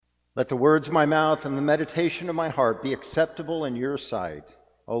Let the words of my mouth and the meditation of my heart be acceptable in your sight,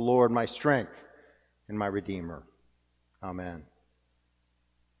 O Lord, my strength and my Redeemer. Amen.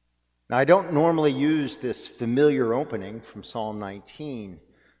 Now, I don't normally use this familiar opening from Psalm 19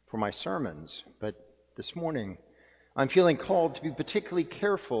 for my sermons, but this morning I'm feeling called to be particularly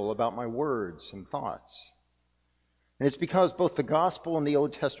careful about my words and thoughts. And it's because both the Gospel and the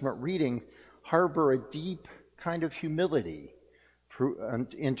Old Testament reading harbor a deep kind of humility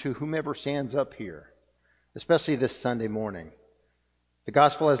into whomever stands up here, especially this Sunday morning. The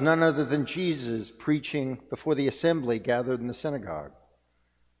Gospel has none other than Jesus preaching before the assembly gathered in the synagogue.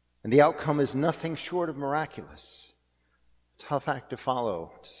 And the outcome is nothing short of miraculous. A tough act to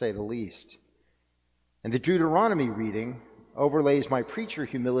follow, to say the least. And the Deuteronomy reading overlays my preacher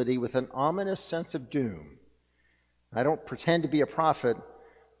humility with an ominous sense of doom. I don't pretend to be a prophet,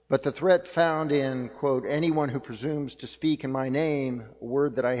 but the threat found in, quote, anyone who presumes to speak in my name, a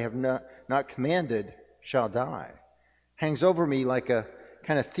word that I have not commanded, shall die, hangs over me like a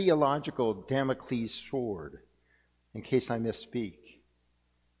kind of theological Damocles sword in case I misspeak.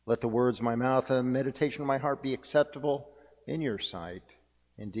 Let the words of my mouth and the meditation of my heart be acceptable in your sight,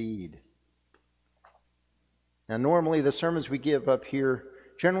 indeed. Now, normally the sermons we give up here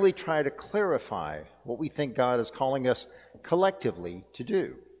generally try to clarify what we think God is calling us collectively to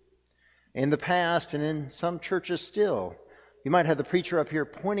do. In the past, and in some churches still, you might have the preacher up here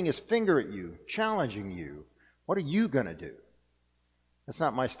pointing his finger at you, challenging you. What are you going to do? That's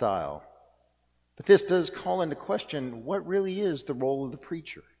not my style. But this does call into question what really is the role of the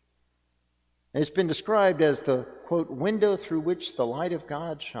preacher. And it's been described as the, quote, window through which the light of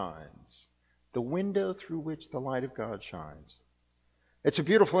God shines. The window through which the light of God shines. It's a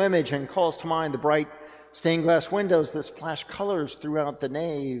beautiful image and calls to mind the bright stained glass windows that splash colors throughout the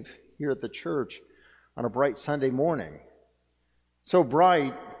nave here at the church on a bright Sunday morning. So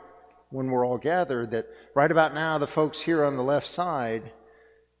bright when we're all gathered that right about now the folks here on the left side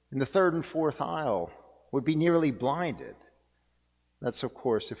in the third and fourth aisle would be nearly blinded. That's, of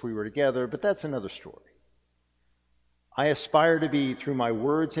course, if we were together, but that's another story. I aspire to be, through my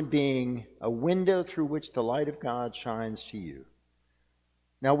words and being, a window through which the light of God shines to you.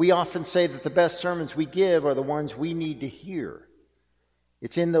 Now, we often say that the best sermons we give are the ones we need to hear.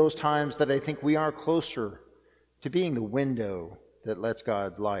 It's in those times that I think we are closer to being the window that lets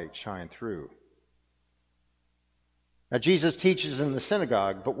God's light shine through. Now, Jesus teaches in the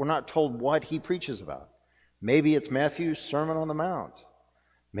synagogue, but we're not told what he preaches about. Maybe it's Matthew's Sermon on the Mount.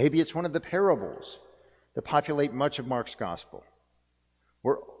 Maybe it's one of the parables that populate much of Mark's gospel.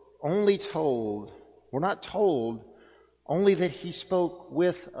 We're not told only that he spoke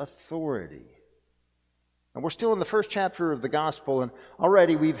with authority. And we're still in the first chapter of the gospel, and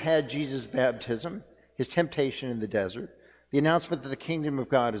already we've had Jesus' baptism, his temptation in the desert, the announcement that the kingdom of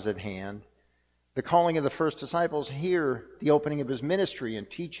God is at hand, the calling of the first disciples, here the opening of his ministry and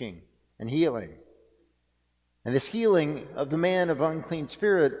teaching and healing. And this healing of the man of unclean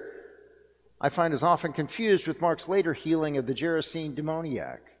spirit, I find, is often confused with Mark's later healing of the Gerasene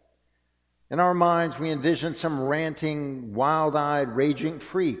demoniac. In our minds, we envision some ranting, wild-eyed, raging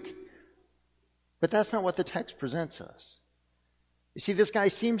freak. But that's not what the text presents us. You see, this guy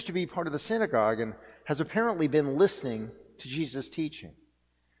seems to be part of the synagogue and has apparently been listening to Jesus' teaching.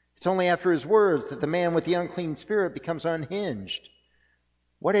 It's only after his words that the man with the unclean spirit becomes unhinged.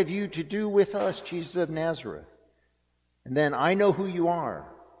 What have you to do with us, Jesus of Nazareth? And then, I know who you are,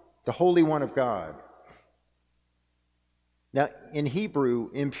 the Holy One of God. Now, in Hebrew,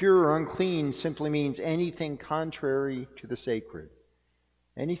 impure or unclean simply means anything contrary to the sacred.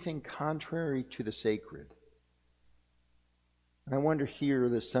 Anything contrary to the sacred. And I wonder here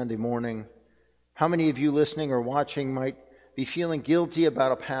this Sunday morning, how many of you listening or watching might be feeling guilty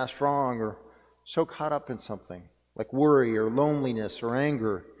about a past wrong or so caught up in something like worry or loneliness or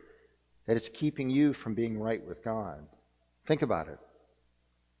anger that it's keeping you from being right with God. Think about it.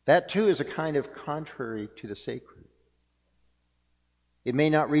 That too is a kind of contrary to the sacred. It may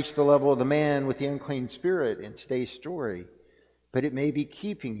not reach the level of the man with the unclean spirit in today's story, but it may be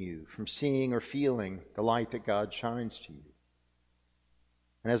keeping you from seeing or feeling the light that God shines to you.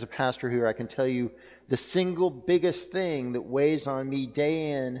 And as a pastor here, I can tell you the single biggest thing that weighs on me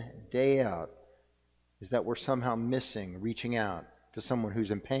day in, day out, is that we're somehow missing reaching out to someone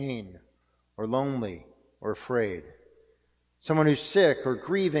who's in pain or lonely or afraid. Someone who's sick or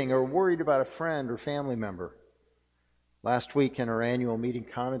grieving or worried about a friend or family member. Last week in our annual meeting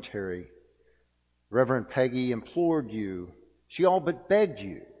commentary, Reverend Peggy implored you, she all but begged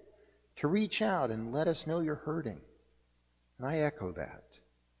you, to reach out and let us know you're hurting. And I echo that.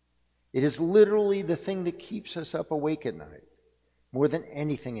 It is literally the thing that keeps us up awake at night. more than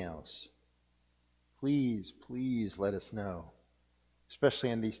anything else. Please, please let us know, especially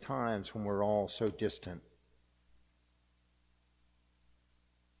in these times when we're all so distant.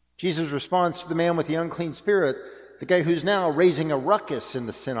 Jesus responds to the man with the unclean spirit, the guy who's now raising a ruckus in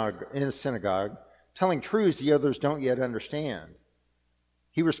the synagogue, telling truths the others don't yet understand.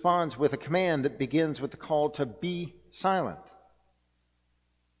 He responds with a command that begins with the call to be silent.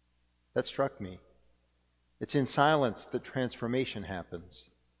 That struck me. It's in silence that transformation happens.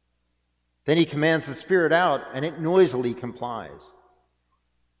 Then he commands the spirit out, and it noisily complies.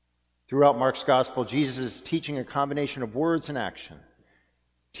 Throughout Mark's gospel, Jesus is teaching a combination of words and action.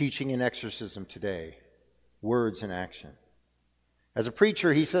 Teaching and exorcism today, words and action. As a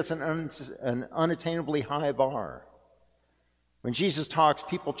preacher, he sets an unattainably high bar. When Jesus talks,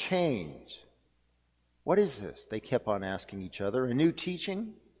 people change. What is this? They kept on asking each other. A new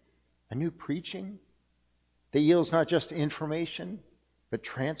teaching? A new preaching? That yields not just information, but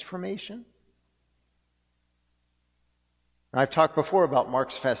transformation? I've talked before about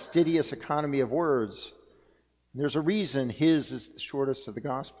Mark's fastidious economy of words. There's a reason his is the shortest of the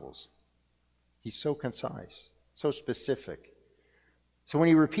Gospels. He's so concise, so specific. So when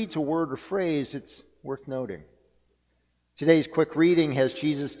he repeats a word or phrase, it's worth noting. Today's quick reading has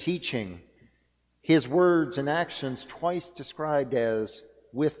Jesus teaching, his words and actions twice described as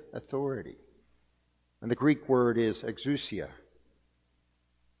with authority. And the Greek word is exousia.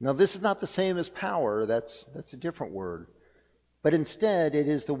 Now this is not the same as power, that's a different word. But instead it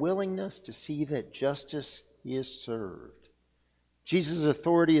is the willingness to see that justice is served. Jesus'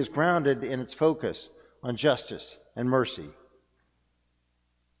 authority is grounded in its focus on justice and mercy.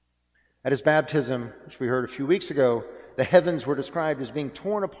 At his baptism, which we heard a few weeks ago, the heavens were described as being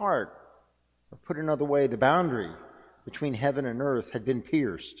torn apart, or put another way, the boundary between heaven and earth had been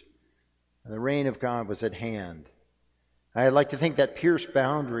pierced, and the reign of God was at hand. I'd like to think that pierced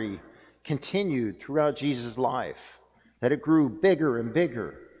boundary continued throughout Jesus' life, that it grew bigger and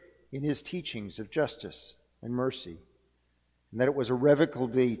bigger in his teachings of justice and mercy, and that it was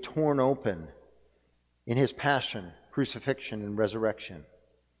irrevocably torn open in his passion, crucifixion, and resurrection.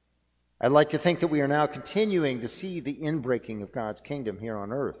 I'd like to think that we are now continuing to see the inbreaking of God's kingdom here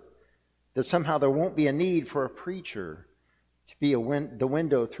on earth, that somehow there won't be a need for a preacher to be the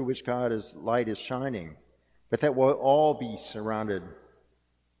window through which God's light is shining, but that we'll all be surrounded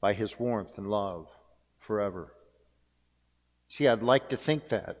by his warmth and love forever. See, I'd like to think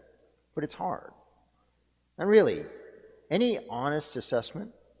that, but it's hard. And really, any honest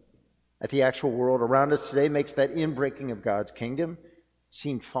assessment at the actual world around us today makes that inbreaking of God's kingdom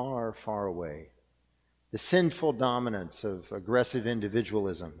seem far, far away. The sinful dominance of aggressive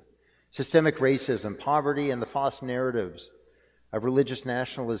individualism, systemic racism, poverty, and the false narratives of religious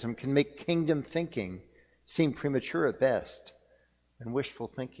nationalism can make kingdom thinking seem premature at best and wishful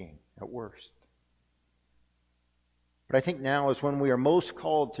thinking at worst. But I think now is when we are most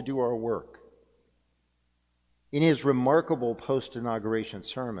called to do our work. In his remarkable post-inauguration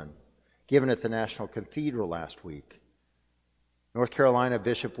sermon given at the National Cathedral last week, North Carolina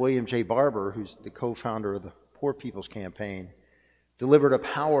Bishop William J. Barber, who's the co-founder of the Poor People's Campaign, delivered a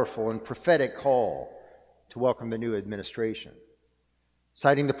powerful and prophetic call to welcome the new administration.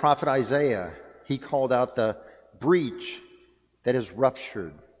 Citing the prophet Isaiah, he called out the breach that has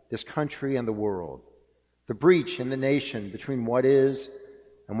ruptured this country and the world, the breach in the nation between what is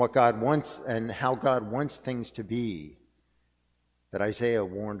and what God wants and how God wants things to be that Isaiah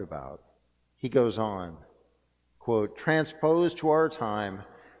warned about. He goes on, quote, "Transposed to our time,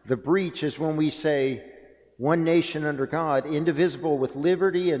 the breach is when we say, one nation under God, indivisible with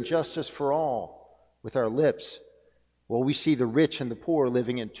liberty and justice for all, with our lips, while we see the rich and the poor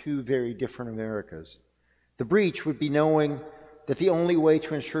living in two very different Americas. The breach would be knowing that the only way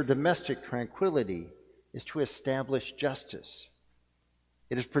to ensure domestic tranquility is to establish justice.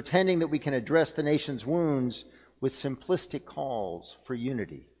 It is pretending that we can address the nation's wounds with simplistic calls for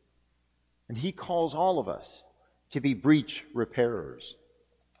unity. And he calls all of us to be breach repairers."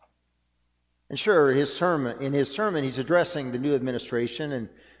 And sure, in his sermon, he's addressing the new administration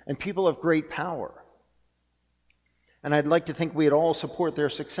and people of great power. And I'd like to think we'd all support their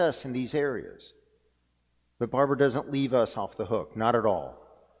success in these areas. But Barber doesn't leave us off the hook, not at all.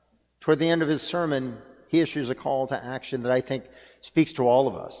 Toward the end of his sermon, he issues a call to action that I think speaks to all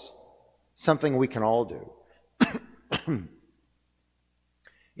of us, something we can all do.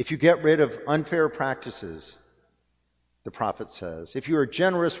 If you get rid of unfair practices, the prophet says, if you are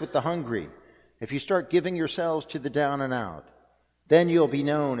generous with the hungry, if you start giving yourselves to the down and out, then you'll be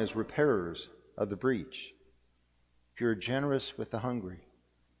known as repairers of the breach. If you're generous with the hungry,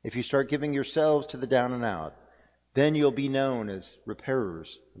 if you start giving yourselves to the down and out, Then you'll be known as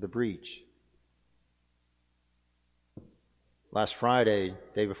repairers of the breach. Last Friday,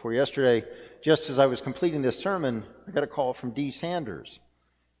 day before yesterday, just as I was completing this sermon, I got a call from Dee Sanders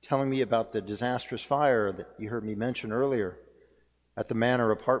telling me about the disastrous fire that you heard me mention earlier at the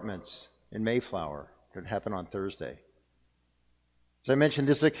Manor Apartments in Mayflower that happened on Thursday. As I mentioned,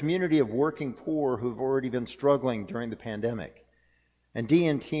 this is a community of working poor who've already been struggling during the pandemic. And Dee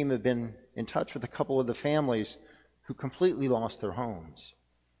and team have been in touch with a couple of the families who completely lost their homes.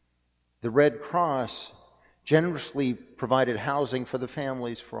 The Red Cross generously provided housing for the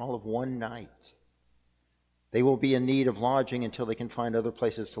families for all of one night. They will be in need of lodging until they can find other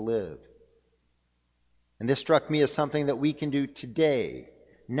places to live. And this struck me as something that we can do today,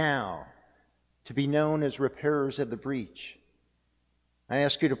 now, to be known as repairers of the breach. I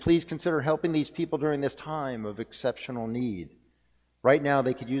ask you to please consider helping these people during this time of exceptional need. Right now,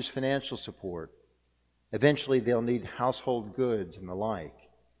 they could use financial support. Eventually, they'll need household goods and the like.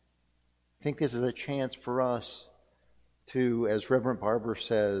 I think this is a chance for us to, as Reverend Barber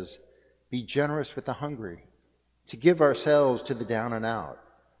says, be generous with the hungry, to give ourselves to the down and out,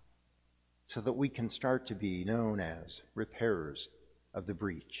 so that we can start to be known as repairers of the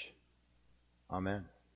breach. Amen.